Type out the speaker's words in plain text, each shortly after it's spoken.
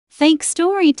Fake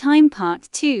Story Time Part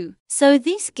 2. So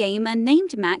this gamer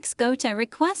named Max got a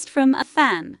request from a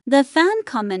fan. The fan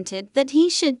commented that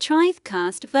he should try the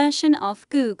cast version of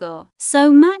Google.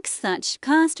 So Max searched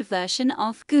cast version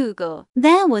of Google.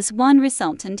 There was one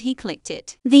result and he clicked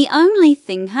it. The only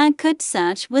thing he could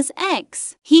search was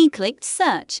X. He clicked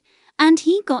search, and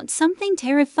he got something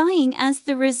terrifying as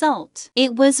the result.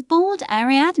 It was bald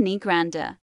Ariadne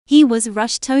Grande. He was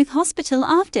rushed to the hospital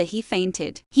after he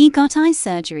fainted. He got eye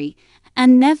surgery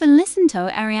and never listened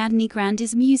to Ariadne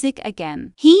Grande's music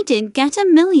again. He did get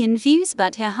 1 million views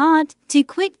but he had to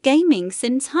quit gaming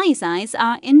since his eyes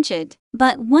are injured.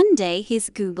 But one day his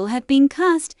Google had been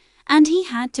cursed and he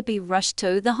had to be rushed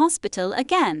to the hospital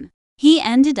again. He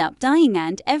ended up dying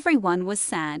and everyone was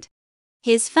sad.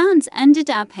 His fans ended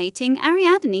up hating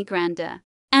Ariadne Grande,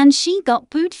 and she got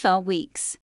booed for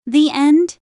weeks. The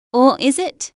end? Or is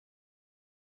it?